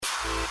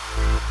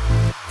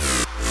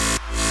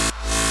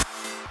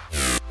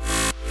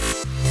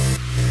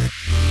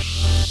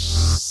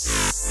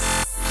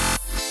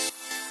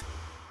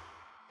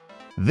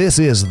This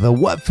is the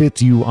What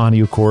Fits You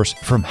audio course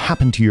from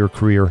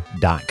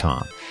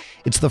happentoyourcareer.com.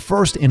 It's the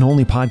first and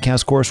only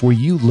podcast course where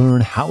you learn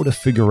how to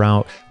figure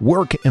out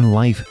work and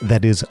life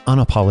that is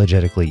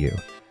unapologetically you.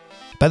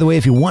 By the way,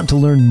 if you want to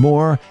learn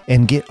more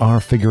and get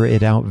our Figure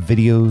It Out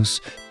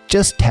videos,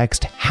 just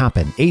text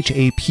HAPPEN,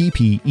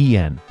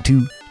 HAPPEN,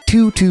 to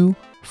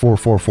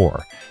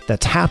 22444.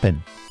 That's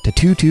HAPPEN to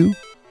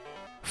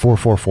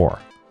 22444.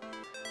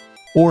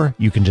 Or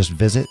you can just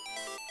visit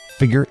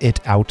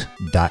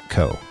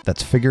figureitout.co.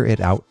 That's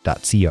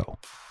figureitout.co.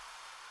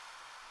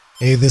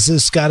 Hey, this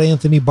is Scott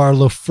Anthony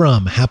Barlow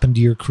from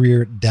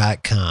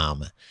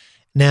happentoyourcareer.com.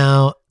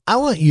 Now, I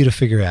want you to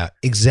figure out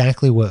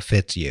exactly what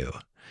fits you,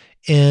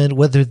 and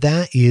whether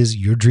that is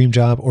your dream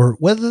job or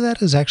whether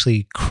that is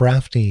actually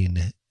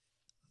crafting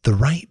the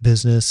right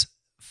business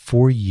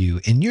for you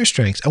and your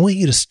strengths. I want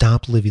you to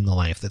stop living the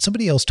life that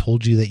somebody else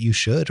told you that you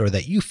should or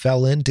that you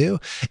fell into.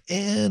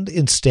 And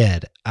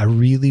instead, I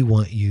really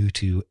want you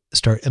to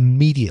start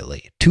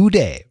immediately,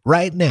 today,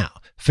 right now,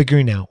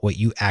 figuring out what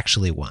you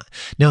actually want.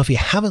 Now, if you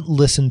haven't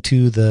listened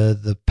to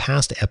the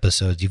past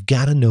episodes, you've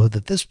got to know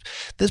that this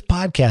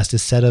podcast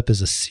is set up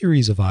as a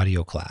series of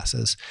audio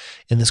classes.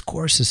 And this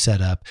course is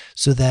set up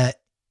so that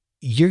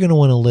you're going to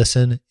want to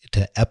listen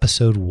to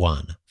episode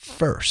 1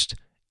 first,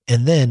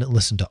 and then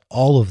listen to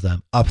all of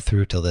them up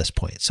through till this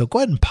point. So go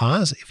ahead and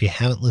pause if you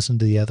haven't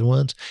listened to the other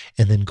ones,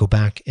 and then go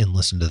back and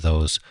listen to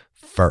those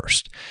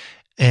first.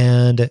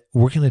 And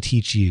we're going to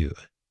teach you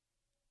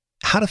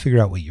how to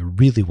figure out what you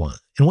really want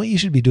and what you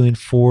should be doing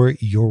for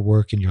your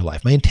work and your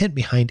life. My intent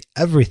behind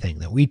everything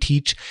that we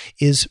teach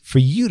is for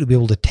you to be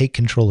able to take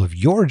control of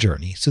your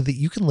journey so that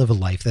you can live a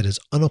life that is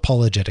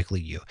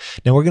unapologetically you.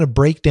 Now, we're going to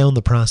break down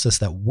the process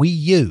that we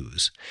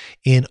use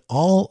in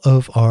all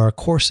of our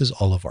courses,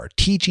 all of our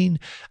teaching,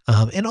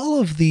 and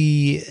all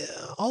the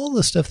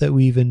stuff that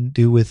we even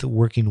do with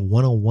working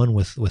one-on-one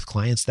with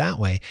clients that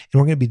way. And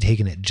we're going to be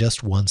taking it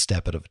just one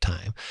step at a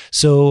time.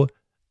 So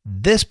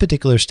this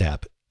particular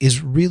step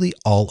is really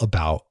all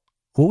about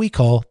what we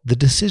call the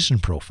decision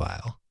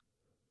profile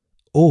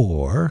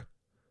or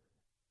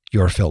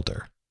your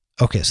filter.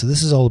 Okay, so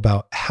this is all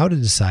about how to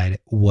decide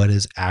what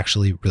is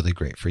actually really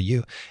great for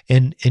you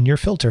and your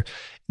filter.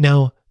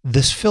 Now,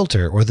 this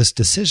filter or this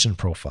decision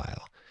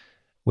profile,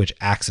 which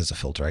acts as a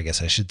filter, I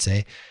guess I should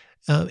say,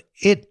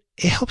 it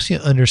helps you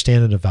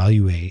understand and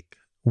evaluate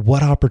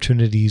what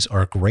opportunities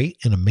are great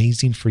and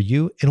amazing for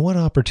you and what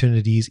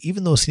opportunities,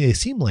 even though they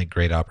seem like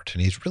great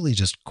opportunities, really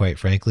just quite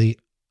frankly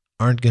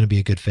aren't going to be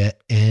a good fit.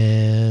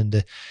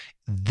 And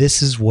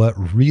this is what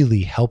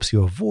really helps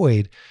you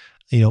avoid,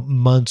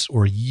 months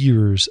or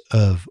years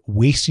of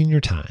wasting your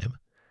time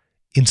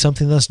in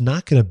something that's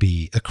not going to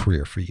be a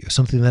career for you,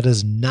 something that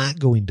is not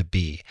going to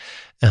be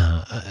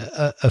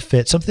a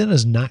fit, something that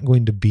is not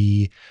going to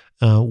be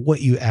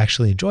what you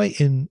actually enjoy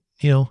in,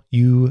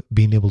 you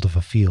being able to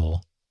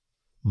feel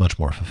much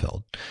more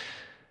fulfilled.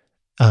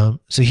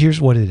 So here's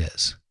what it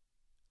is.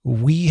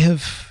 We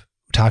have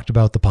talked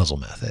about the puzzle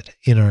method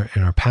in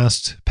our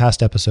past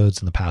episodes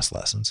and the past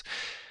lessons.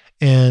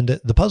 And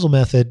the puzzle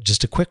method,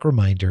 just a quick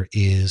reminder,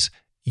 is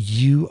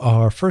you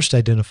are first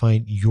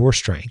identifying your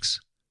strengths.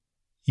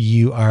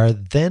 You are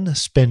then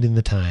spending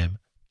the time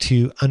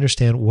to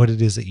understand what it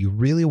is that you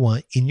really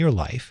want in your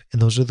life. And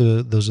those are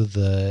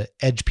the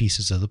edge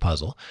pieces of the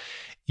puzzle.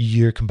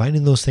 You're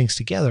combining those things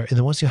together. And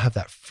then once you have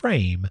that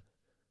frame,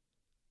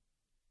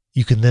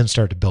 you can then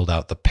start to build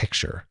out the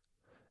picture.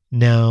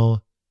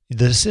 Now,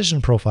 the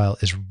decision profile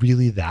is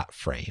really that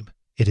frame.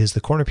 It is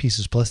the corner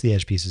pieces plus the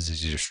edge pieces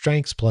is your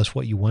strengths plus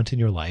what you want in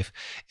your life.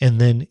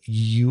 And then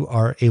you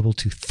are able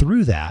to,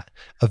 through that,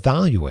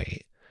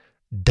 evaluate,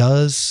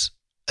 does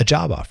a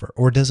job offer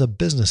or does a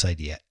business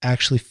idea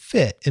actually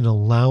fit and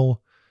allow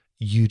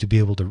you to be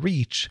able to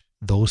reach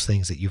those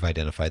things that you've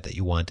identified that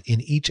you want in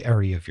each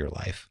area of your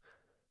life?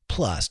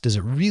 Plus, does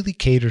it really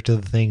cater to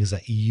the things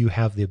that you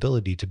have the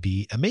ability to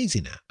be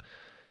amazing at?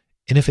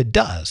 And if it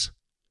does,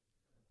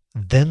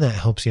 then that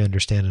helps you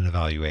understand and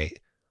evaluate,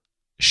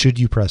 should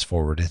you press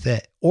forward with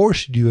it or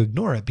should you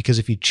ignore it? Because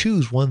if you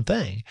choose one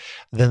thing,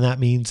 then that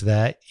means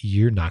that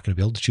you're not going to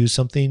be able to choose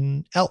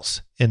something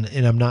else. And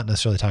I'm not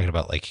necessarily talking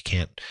about like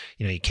you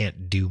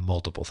can't do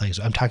multiple things.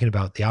 I'm talking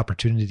about the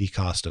opportunity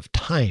cost of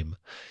time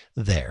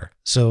there.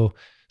 So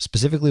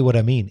specifically what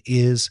I mean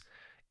is,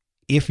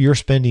 if you're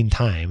spending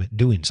time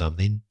doing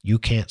something, you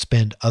can't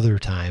spend other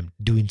time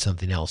doing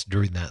something else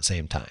during that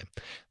same time.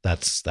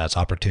 That's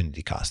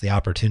opportunity cost. The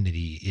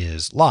opportunity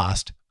is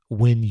lost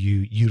when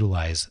you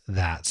utilize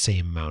that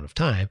same amount of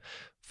time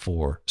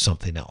for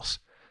something else.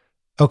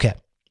 Okay.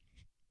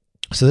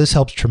 So this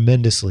helps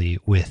tremendously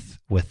with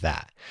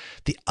that.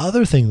 The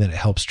other thing that it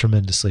helps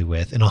tremendously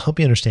with, and I'll help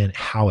you understand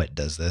how it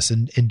does this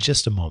in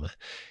just a moment,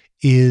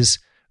 is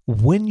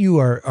when you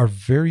are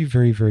very,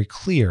 very, very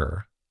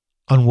clear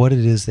on what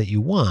it is that you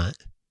want,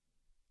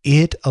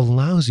 it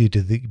allows you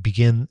to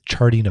begin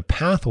charting a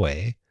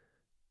pathway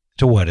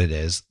to what it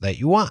is that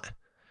you want.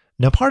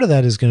 Now, part of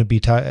that is going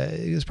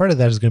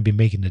to be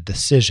making a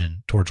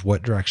decision towards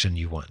what direction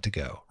you want to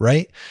go,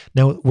 right?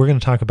 Now, we're going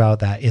to talk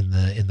about that in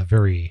the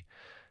very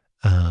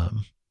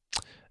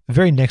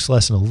very next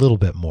lesson a little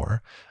bit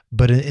more.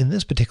 But in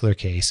this particular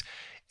case,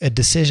 a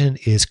decision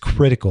is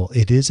critical.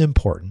 It is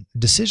important.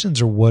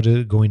 Decisions are what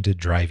are going to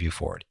drive you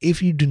forward.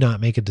 If you do not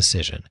make a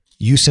decision,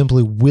 you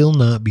simply will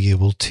not be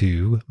able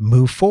to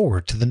move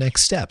forward to the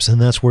next steps.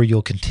 And that's where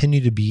you'll continue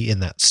to be in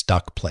that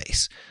stuck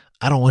place.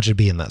 I don't want you to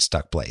be in that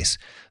stuck place.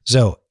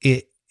 So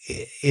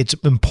it's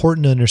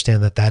important to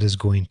understand that that is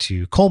going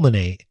to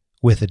culminate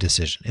with a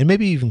decision. And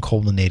maybe even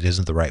culminate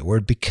isn't the right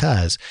word,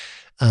 because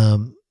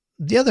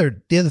the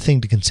other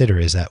thing to consider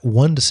is that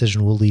one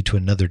decision will lead to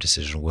another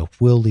decision,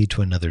 will lead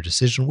to another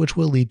decision, which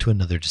will lead to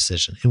another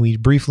decision. And we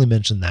briefly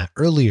mentioned that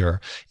earlier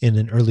in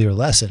an earlier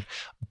lesson,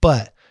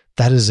 but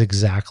that is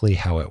exactly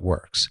how it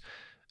works,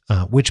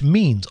 which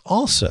means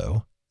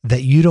also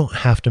that you don't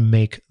have to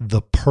make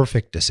the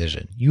perfect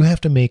decision. You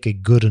have to make a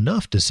good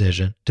enough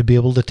decision to be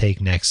able to take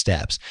next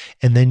steps.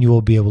 And then you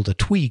will be able to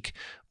tweak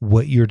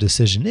what your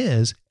decision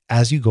is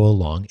as you go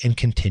along and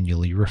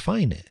continually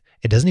refine it.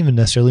 It doesn't even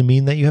necessarily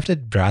mean that you have to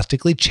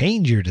drastically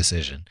change your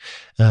decision.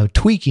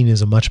 Tweaking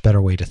is a much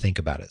better way to think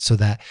about it, so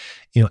that,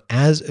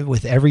 as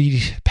with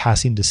every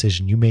passing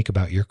decision you make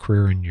about your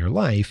career and your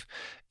life,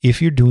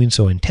 if you're doing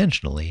so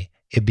intentionally,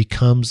 it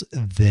becomes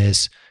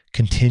this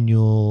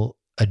continual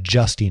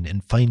adjusting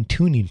and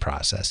fine-tuning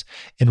process,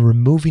 and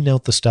removing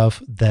out the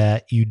stuff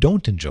that you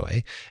don't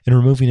enjoy, and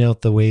removing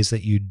out the ways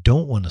that you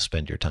don't want to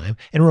spend your time,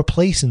 and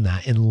replacing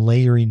that and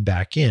layering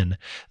back in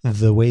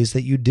the ways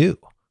that you do.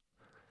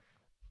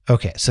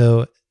 Okay,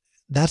 so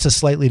that's a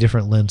slightly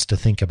different lens to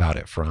think about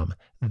it from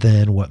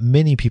than what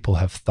many people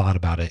have thought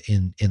about it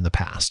in the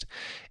past.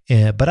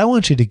 But I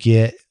want you to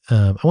get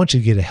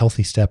a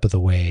healthy step of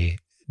the way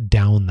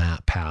down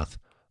that path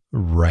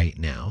right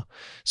now.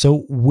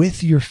 So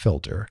with your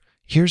filter,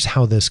 here's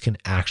how this can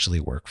actually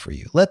work for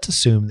you. Let's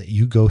assume that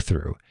you go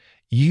through,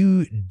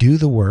 you do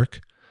the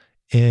work,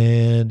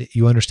 and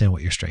you understand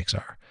what your strengths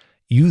are.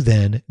 You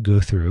then go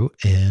through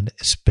and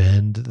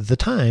spend the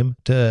time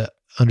to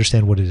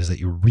understand what it is that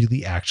you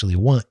really actually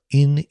want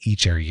in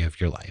each area of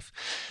your life.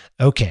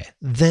 Okay,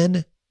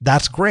 then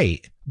that's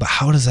great, but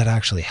how does that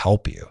actually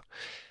help you?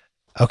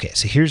 Okay,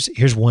 so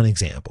here's one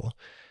example.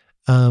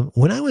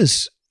 When I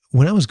was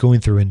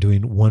going through and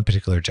doing one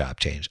particular job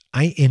change,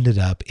 I ended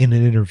up in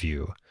an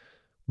interview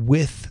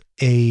with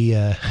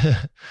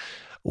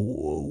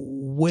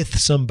with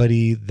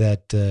somebody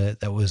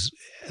that was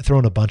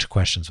throwing a bunch of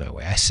questions my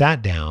way. I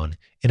sat down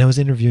and I was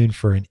interviewing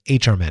for an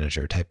HR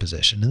manager type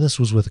position, and this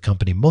was with a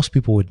company most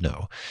people would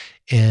know,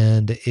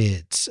 and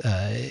it's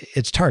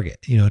Target,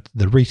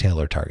 the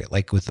retailer Target,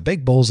 like with the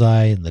big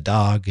bullseye and the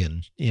dog,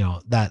 and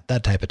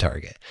that type of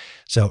Target.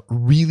 So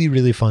really,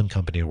 really fun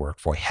company to work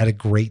for. I had a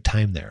great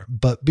time there.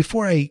 But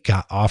before I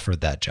got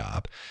offered that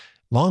job,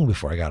 long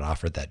before I got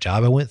offered that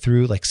job, I went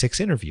through like 6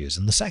 interviews.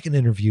 And the second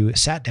interview, I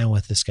sat down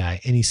with this guy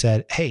and he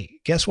said, "Hey,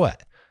 guess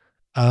what?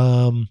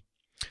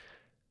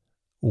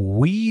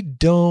 We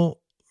don't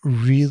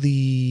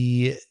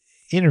really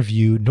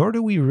interview, nor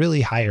do we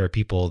really hire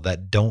people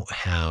that don't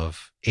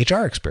have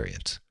HR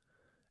experience."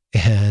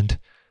 And,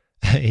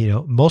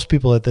 most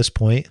people at this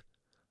point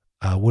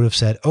would have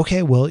said,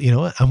 "Okay, well,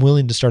 I'm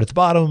willing to start at the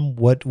bottom.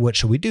 What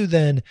should we do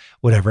then?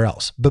 Whatever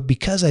else." But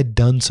because I'd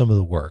done some of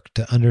the work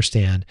to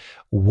understand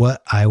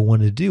what I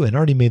wanted to do and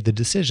already made the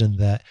decision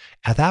that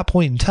at that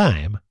point in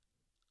time,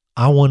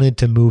 I wanted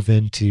to move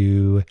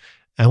into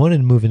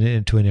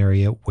an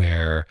area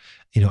where,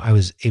 I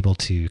was able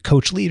to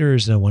coach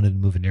leaders, and I wanted to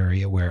move an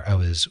area where I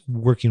was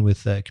working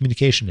with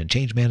communication and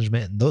change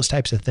management and those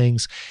types of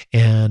things.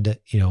 And,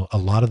 a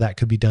lot of that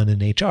could be done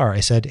in HR.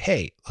 I said,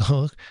 "Hey,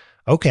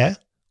 okay,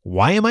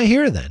 why am I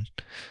here then?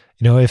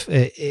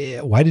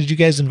 Why did you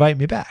guys invite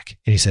me back?"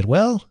 And he said,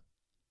 "Well,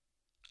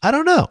 I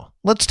don't know.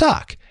 Let's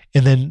talk."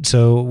 And then,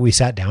 so we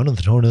sat down and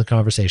the tone of the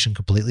conversation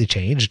completely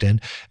changed,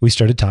 and we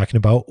started talking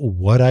about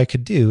what I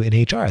could do in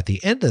HR. At the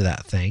end of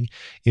that thing,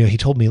 he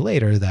told me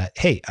later that,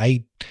 "Hey,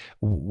 I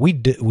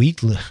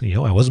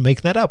wasn't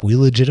making that up. We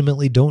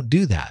legitimately don't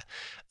do that.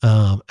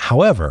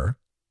 However,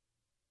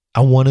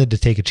 I wanted to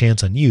take a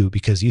chance on you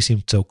because you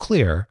seemed so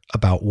clear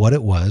about what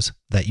it was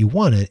that you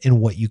wanted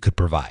and what you could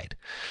provide."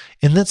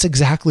 And that's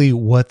exactly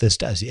what this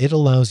does. It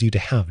allows you to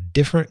have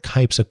different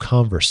types of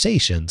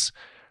conversations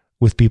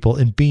with people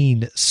and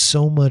being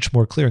so much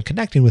more clear and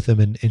connecting with them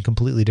in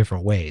completely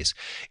different ways.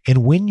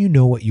 And when you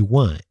know what you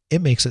want,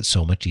 it makes it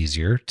so much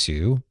easier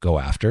to go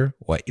after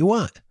what you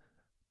want.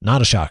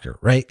 Not a shocker,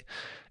 right?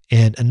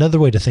 And another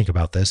way to think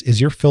about this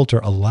is your filter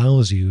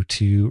allows you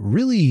to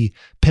really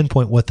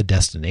pinpoint what the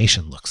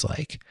destination looks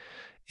like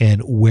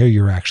and where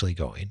you're actually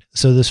going.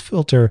 So this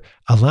filter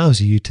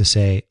allows you to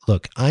say,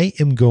 "Look, I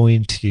am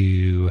going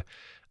to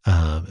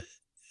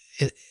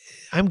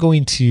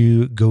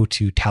go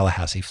to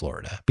Tallahassee,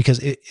 Florida, because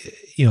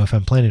if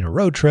I'm planning a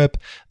road trip,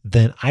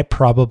 then I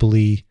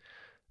probably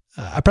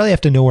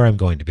have to know where I'm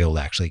going to be able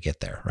to actually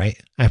get there, right?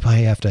 I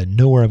probably have to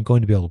know where I'm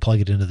going to be able to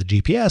plug it into the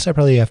GPS. I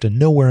probably have to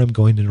know where I'm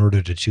going in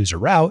order to choose a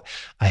route.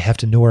 I have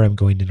to know where I'm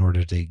going in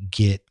order to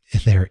get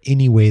there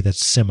any way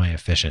that's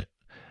semi-efficient.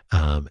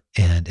 And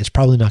it's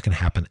probably not going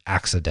to happen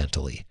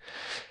accidentally."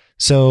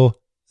 So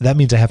that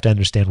means I have to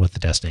understand what the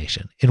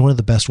destination. And one of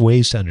the best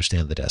ways to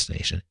understand the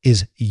destination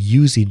is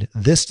using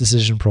this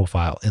decision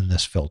profile in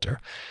this filter.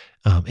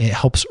 It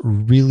helps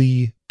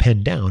really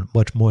pin down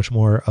much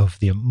more of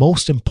the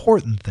most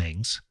important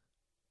things,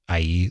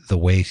 i.e. the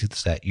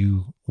ways that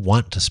you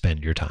want to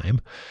spend your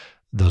time,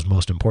 those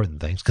most important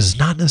things, because it's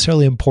not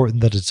necessarily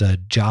important that it's a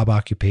job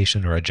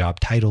occupation or a job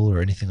title or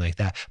anything like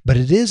that, but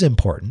it is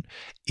important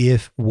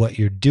if what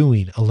you're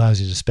doing allows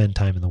you to spend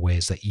time in the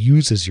ways that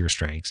uses your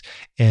strengths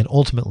and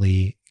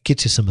ultimately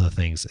gets you some of the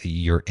things that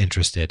you're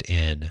interested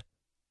in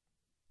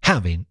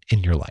having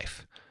in your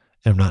life.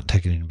 And I'm not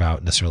talking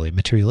about necessarily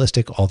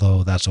materialistic,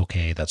 although that's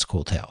okay. That's a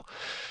cool tale.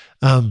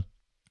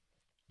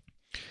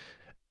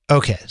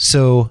 Okay.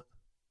 So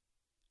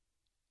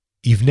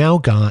you've now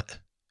done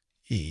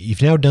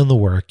the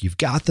work. You've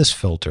got this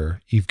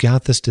filter. You've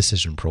got this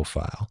decision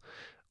profile.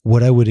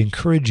 What I would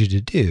encourage you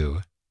to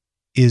do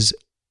is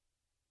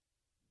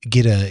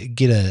get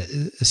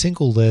a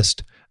single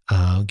list.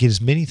 Get as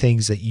many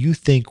things that you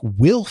think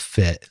will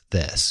fit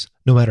this,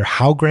 no matter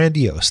how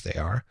grandiose they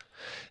are,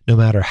 no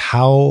matter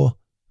how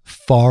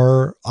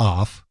far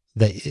off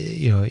that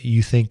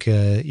you think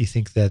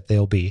that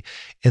they'll be,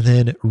 and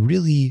then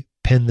really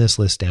pin this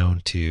list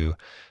down to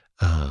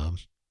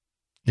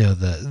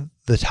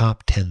the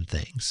top 10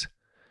 things.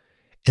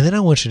 And then I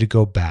want you to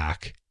go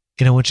back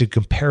and I want you to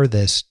compare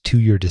this to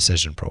your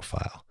decision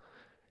profile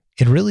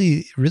and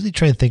really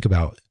try and think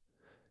about,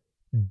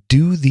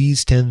 do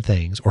these 10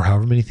 things or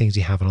however many things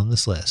you have on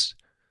this list,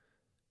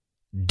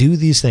 do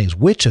these things,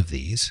 which of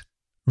these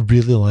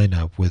really line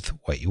up with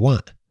what you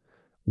want?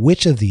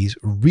 Which of these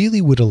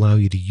really would allow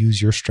you to use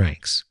your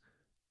strengths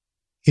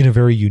in a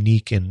very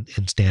unique and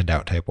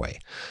standout type way?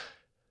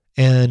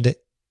 And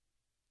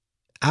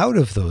out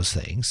of those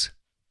things,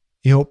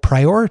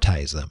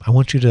 prioritize them. I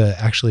want you to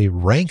actually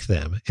rank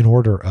them in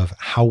order of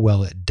how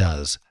well it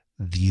does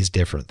these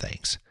different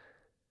things.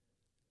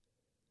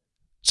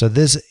 So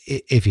this,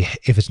 if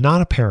it's not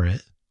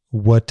apparent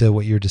what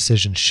your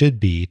decision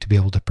should be to be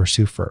able to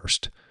pursue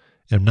first,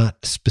 and I'm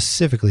not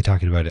specifically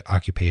talking about an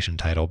occupation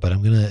title, but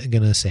I'm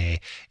gonna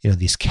say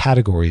these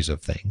categories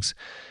of things,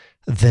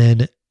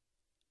 then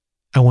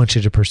I want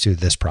you to pursue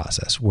this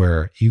process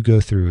where you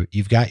go through.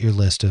 You've got your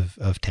list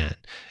of 10.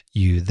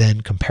 You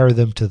then compare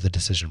them to the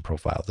decision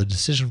profile. The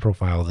decision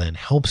profile then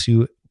helps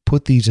you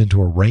put these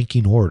into a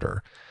ranking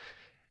order,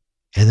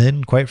 and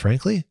then, quite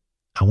frankly,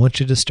 I want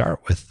you to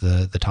start with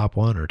the top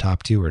one or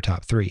top two or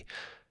top three.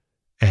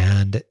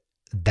 And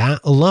that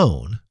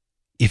alone,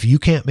 if you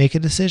can't make a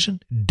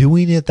decision,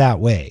 doing it that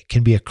way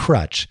can be a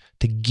crutch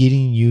to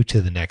getting you to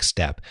the next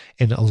step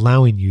and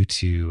allowing you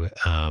to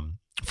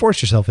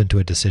force yourself into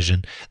a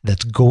decision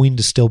that's going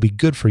to still be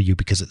good for you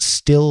because it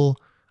still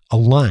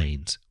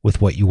aligns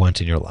with what you want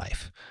in your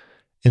life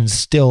and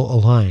still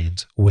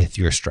aligns with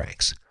your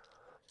strengths.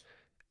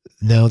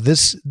 Now,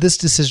 this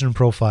decision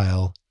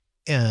profile,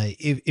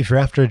 if you're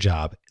after a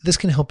job, this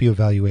can help you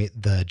evaluate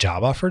the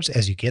job offers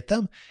as you get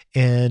them.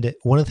 And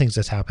one of the things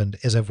that's happened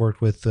as I've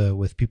worked with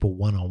people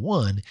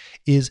one-on-one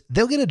is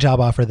they'll get a job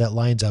offer that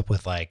lines up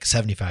with like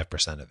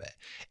 75% of it.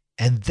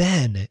 And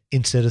then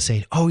instead of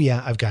saying, oh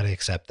yeah, I've got to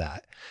accept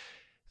that,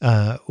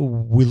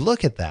 we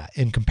look at that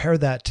and compare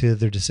that to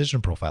their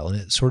decision profile. And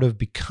it sort of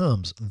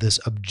becomes this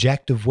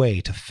objective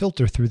way to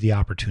filter through the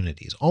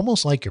opportunities,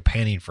 almost like you're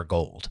panning for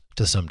gold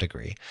to some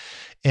degree.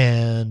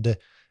 And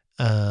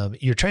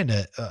you're trying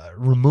to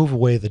remove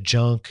away the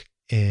junk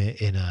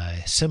in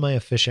a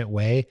semi-efficient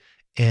way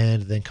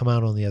and then come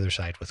out on the other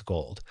side with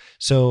gold.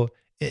 So,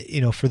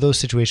 for those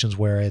situations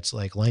where it's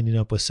like lining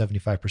up with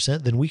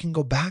 75%, then we can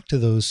go back to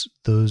those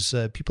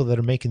people that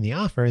are making the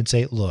offer and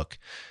say, look,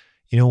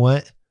 you know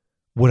what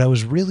I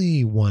was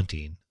really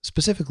wanting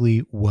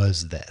specifically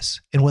was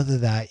this. And whether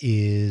that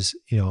is,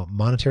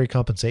 monetary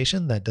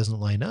compensation that doesn't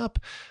line up.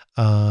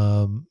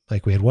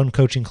 Like we had one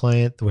coaching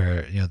client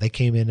where, they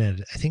came in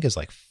at, I think it's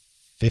like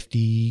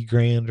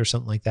 $50,000 or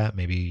something like that,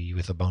 maybe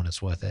with a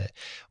bonus with it,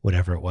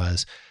 whatever it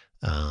was.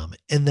 And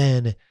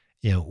then,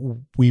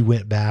 we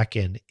went back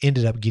and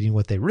ended up getting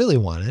what they really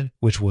wanted,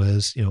 which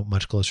was,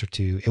 much closer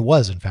to, it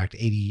was in fact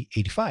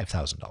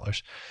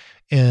 $85,000.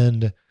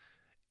 And,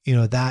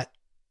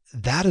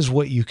 that is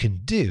what you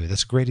can do.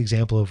 That's a great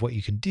example of what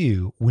you can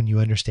do when you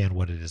understand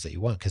what it is that you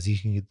want. Because you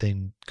can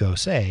then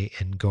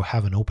go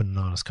have an open and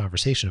honest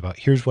conversation about,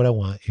 here's what I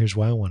want. Here's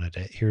why I wanted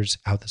it. Here's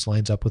how this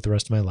lines up with the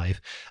rest of my life.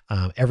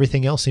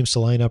 Everything else seems to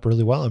line up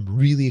really well. I'm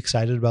really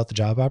excited about the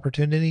job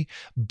opportunity,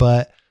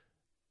 but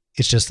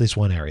it's just this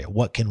one area.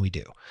 What can we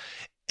do?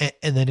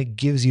 And then it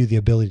gives you the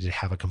ability to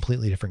have a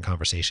completely different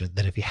conversation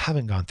than if you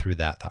haven't gone through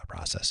that thought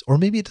process. Or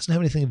maybe it doesn't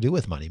have anything to do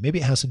with money. Maybe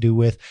it has to do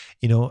with,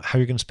 how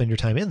you're going to spend your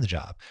time in the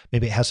job.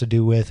 Maybe it has to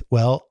do with,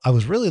 well, I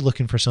was really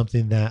looking for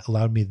something that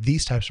allowed me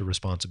these types of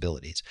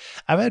responsibilities.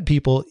 I've had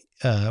people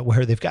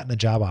where they've gotten a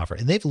job offer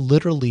and they've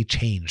literally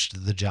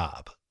changed the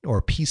job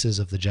or pieces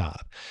of the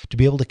job to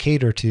be able to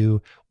cater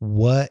to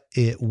what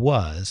it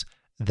was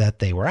that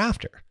they were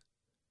after.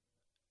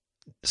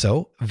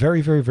 So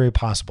very, very, very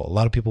possible. A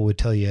lot of people would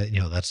tell you,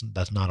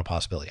 that's not a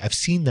possibility. I've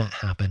seen that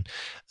happen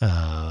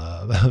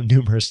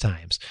numerous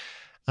times.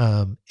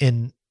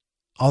 And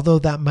although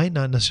that might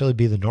not necessarily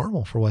be the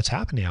normal for what's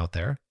happening out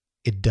there,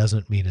 it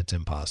doesn't mean it's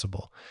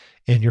impossible.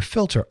 And your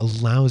filter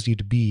allows you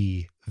to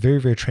be very,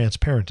 very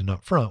transparent and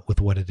upfront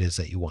with what it is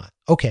that you want.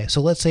 Okay,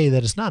 so let's say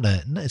that it's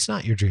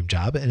not your dream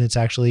job and it's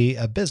actually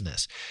a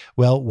business.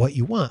 Well, what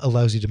you want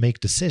allows you to make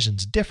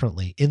decisions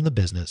differently in the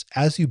business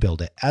as you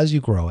build it, as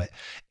you grow it.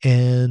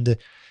 And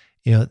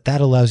that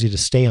allows you to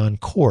stay on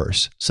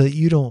course so that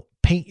you don't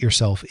paint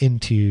yourself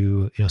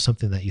into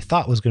something that you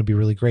thought was going to be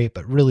really great,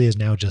 but really is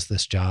now just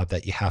this job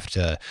that you have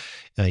to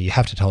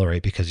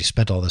tolerate because you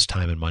spent all this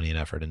time and money and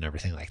effort and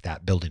everything like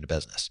that building a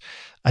business.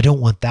 I don't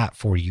want that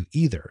for you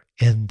either.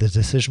 And the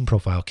decision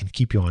profile can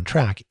keep you on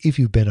track if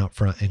you've been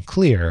upfront and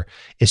clear.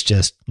 It's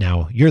just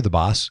now you're the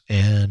boss,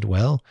 and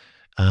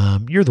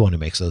you're the one who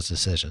makes those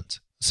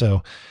decisions.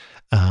 So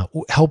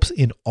helps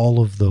in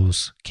all of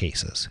those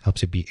cases.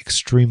 Helps you be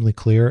extremely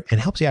clear and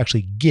helps you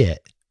actually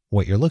get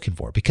what you're looking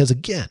for. Because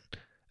again,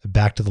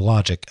 back to the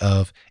logic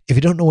of if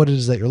you don't know what it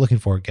is that you're looking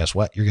for, guess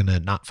what? You're going to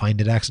not find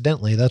it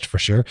accidentally. That's for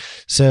sure.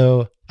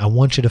 So I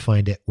want you to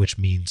find it, which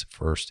means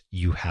first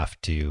you have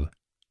to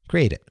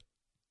create it.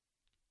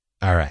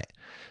 All right.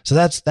 So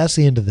that's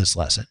the end of this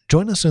lesson.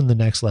 Join us in the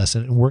next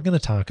lesson, and we're going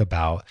to talk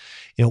about,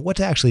 what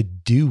to actually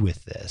do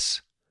with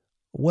this,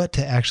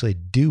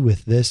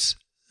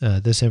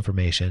 this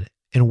information,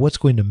 and what's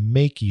going to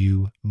make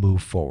you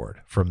move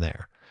forward from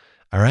there.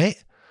 All right.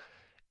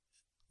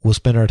 We'll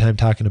spend our time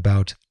talking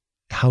about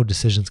how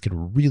decisions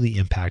can really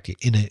impact you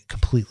in a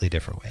completely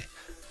different way.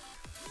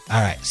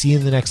 All right. See you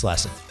in the next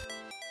lesson.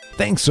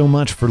 Thanks so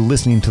much for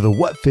listening to the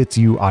What Fits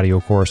You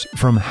audio course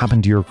from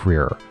Happen to Your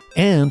Career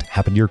and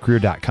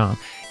happentoyourcareer.com.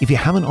 If you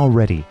haven't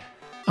already,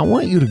 I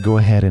want you to go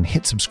ahead and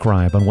hit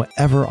subscribe on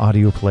whatever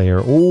audio player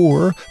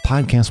or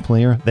podcast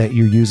player that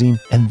you're using,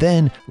 and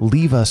then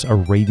leave us a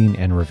rating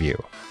and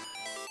review.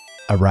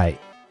 All right.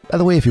 By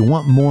the way, if you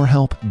want more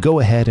help, go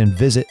ahead and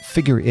visit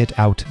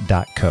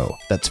figureitout.co.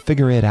 That's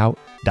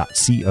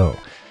figureitout.co.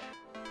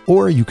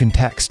 Or you can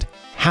text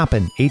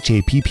HAPPEN,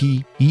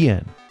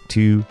 HAPPEN,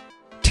 to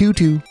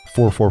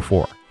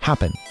 22444.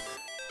 HAPPEN.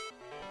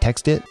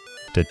 Text it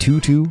to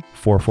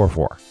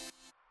 22444.